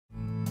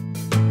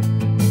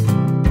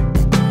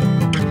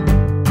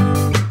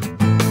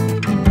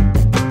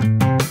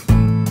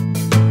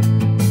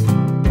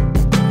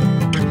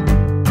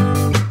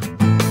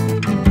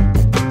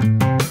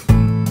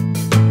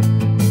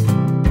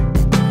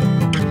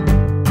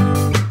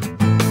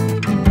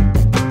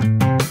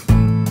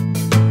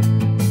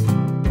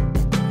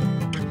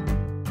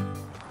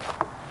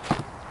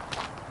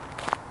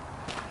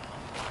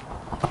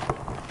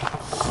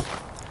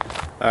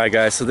Alright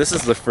guys, so this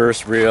is the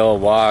first real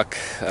walk,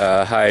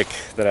 hike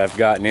that I've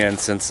gotten in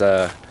since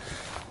I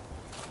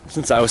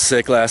was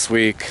sick last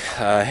week.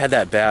 I had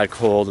that bad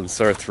cold and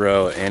sore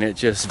throat and it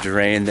just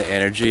drained the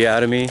energy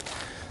out of me.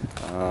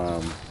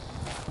 Oh,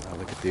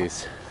 look at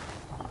these.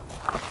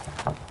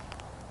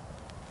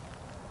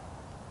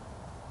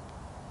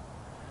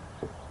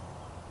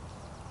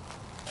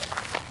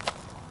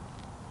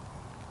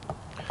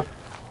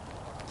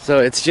 So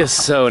it's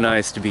just so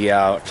nice to be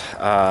out.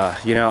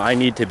 You know, I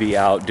need to be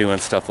out doing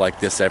stuff like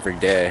this every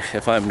day.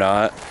 If I'm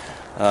not,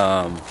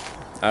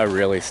 I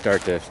really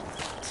start to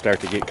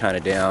get kind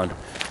of down.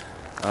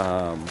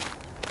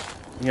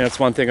 You know, it's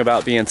one thing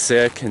about being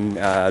sick and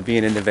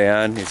being in the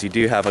van is you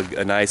do have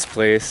a nice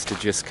place to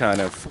just kind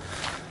of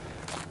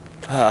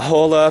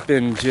hole up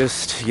and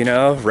just, you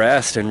know,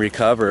 rest and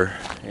recover.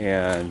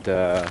 And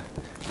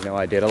you know,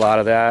 I did a lot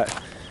of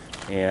that,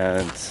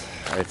 and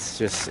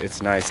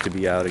it's nice to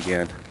be out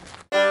again.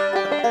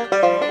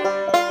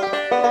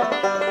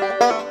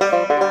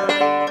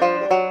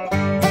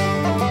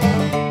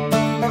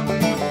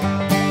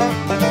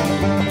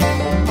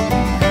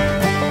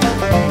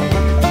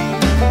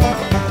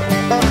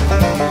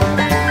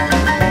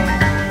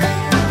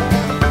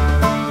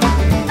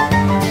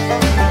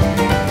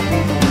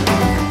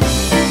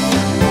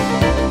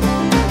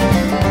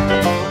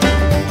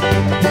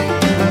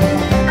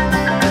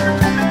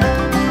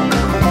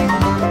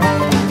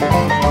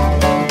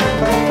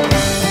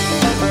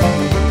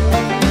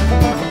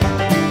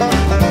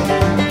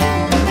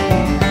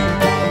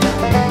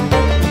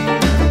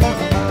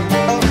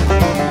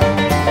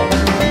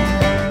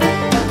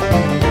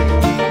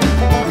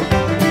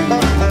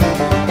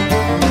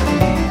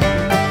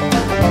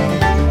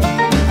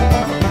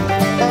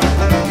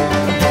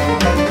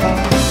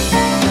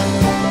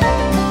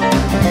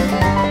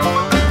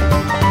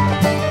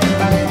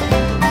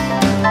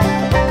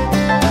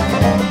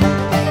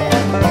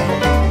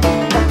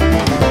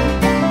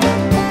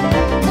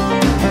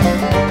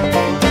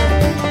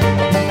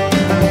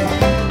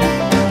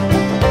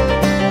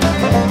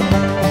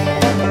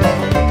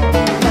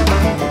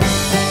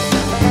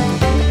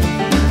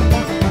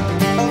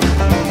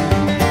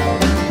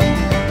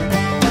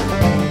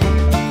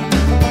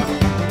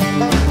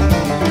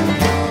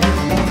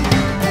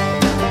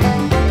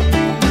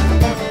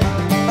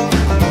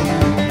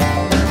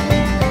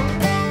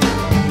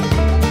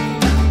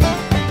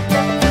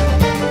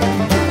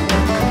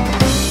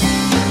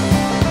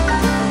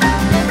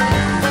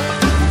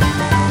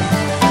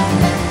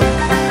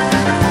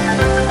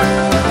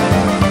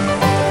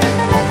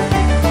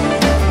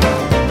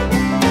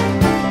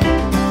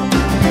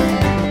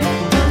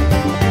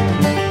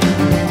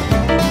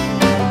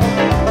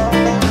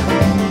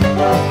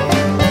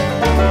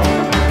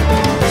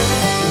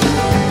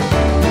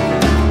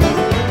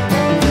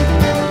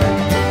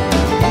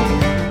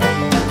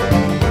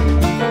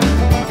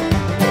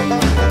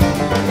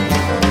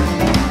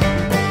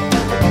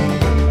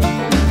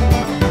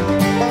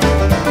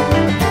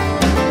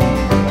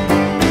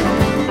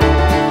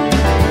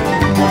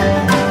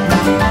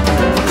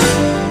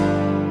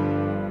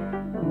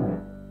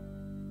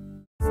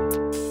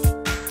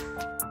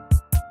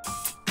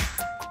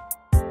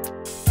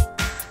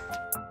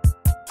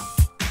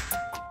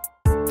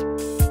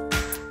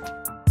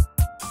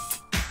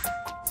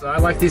 So I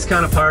like these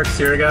kind of parks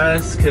here,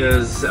 guys,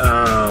 because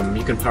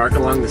you can park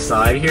along the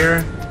side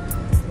here.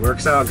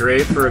 Works out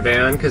great for a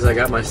van because I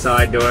got my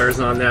side doors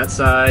on that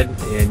side,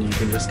 and you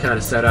can just kind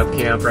of set up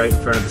camp right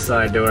in front of the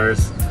side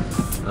doors.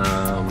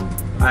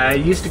 I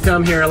used to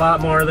come here a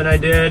lot more than I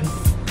did,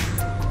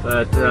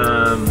 but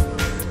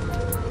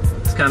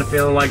it's kind of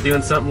feeling like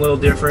doing something a little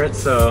different,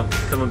 so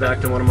coming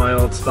back to one of my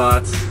old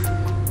spots.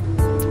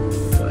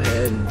 Go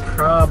ahead and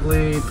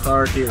probably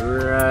park it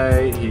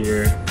right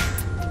here.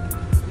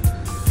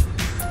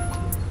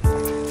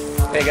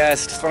 Hey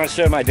guys, just want to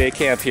show my day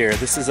camp here.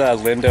 This is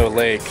Lindo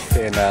Lake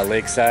in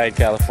Lakeside,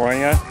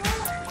 California.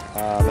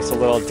 It's a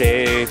little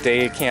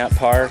day camp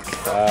park.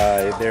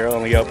 They're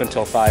only open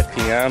till 5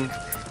 p.m.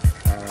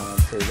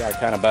 So you gotta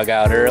kind of bug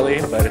out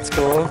early, but it's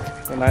cool.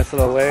 It's a nice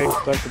little lake,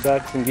 bunch of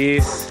ducks and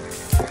geese.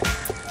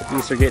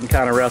 Geese are getting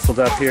kind of rustled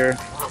up here.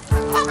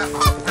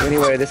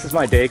 Anyway, this is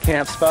my day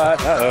camp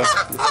spot.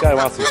 Uh-oh, this guy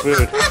wants some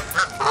food.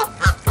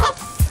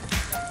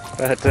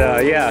 But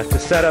yeah,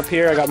 just set up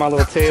here. I got my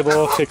little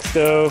table, fixed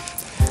stove.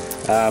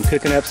 I'm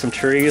cooking up some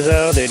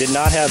chorizo. They did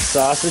not have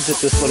sausage at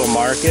this little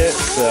market,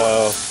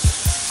 so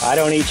I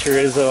don't eat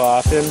chorizo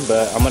often,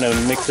 but I'm gonna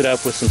mix it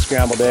up with some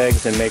scrambled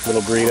eggs and make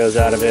little burritos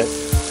out of it.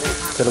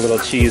 Put a little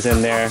cheese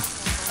in there.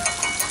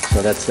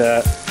 So that's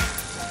that.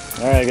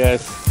 Alright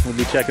guys, we'll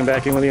be checking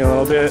back in with you in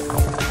a little bit.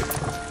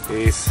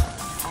 Peace.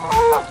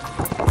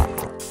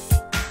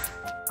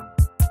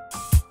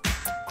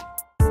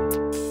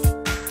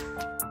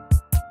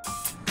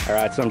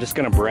 Alright, so I'm just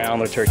going to brown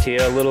the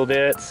tortilla a little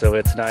bit so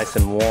it's nice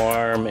and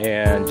warm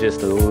and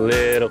just a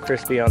little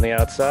crispy on the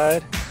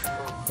outside.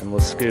 And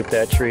we'll scoop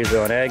that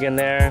chorizo and egg in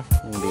there.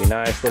 It'll be a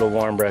nice little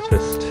warm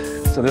breakfast.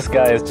 So this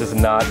guy is just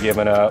not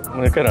giving up.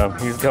 Look at him,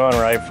 he's going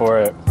right for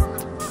it.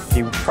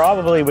 He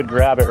probably would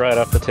grab it right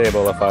off the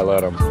table if I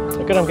let him.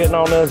 Look at him getting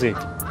all nosy.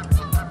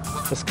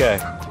 This guy.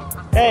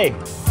 Hey!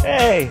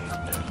 Hey!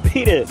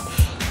 Beat it!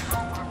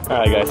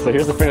 Alright guys, so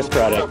here's the finished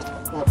product.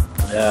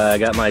 I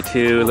got my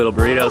 2 little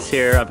burritos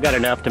here. I've got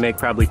enough to make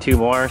probably 2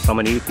 more, so I'm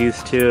gonna eat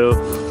these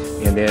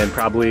 2. And then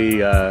probably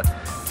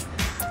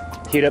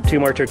heat up 2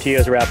 more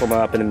tortillas, wrap them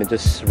up, and then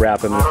just wrap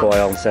them in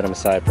foil and set them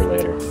aside for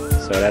later.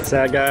 So that's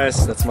that,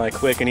 guys. That's my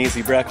quick and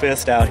easy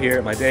breakfast out here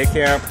at my day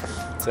camp.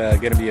 It's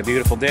gonna be a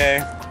beautiful day.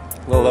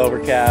 A little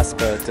overcast,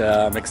 but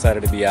I'm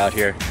excited to be out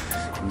here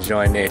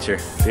enjoying nature.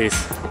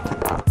 Peace.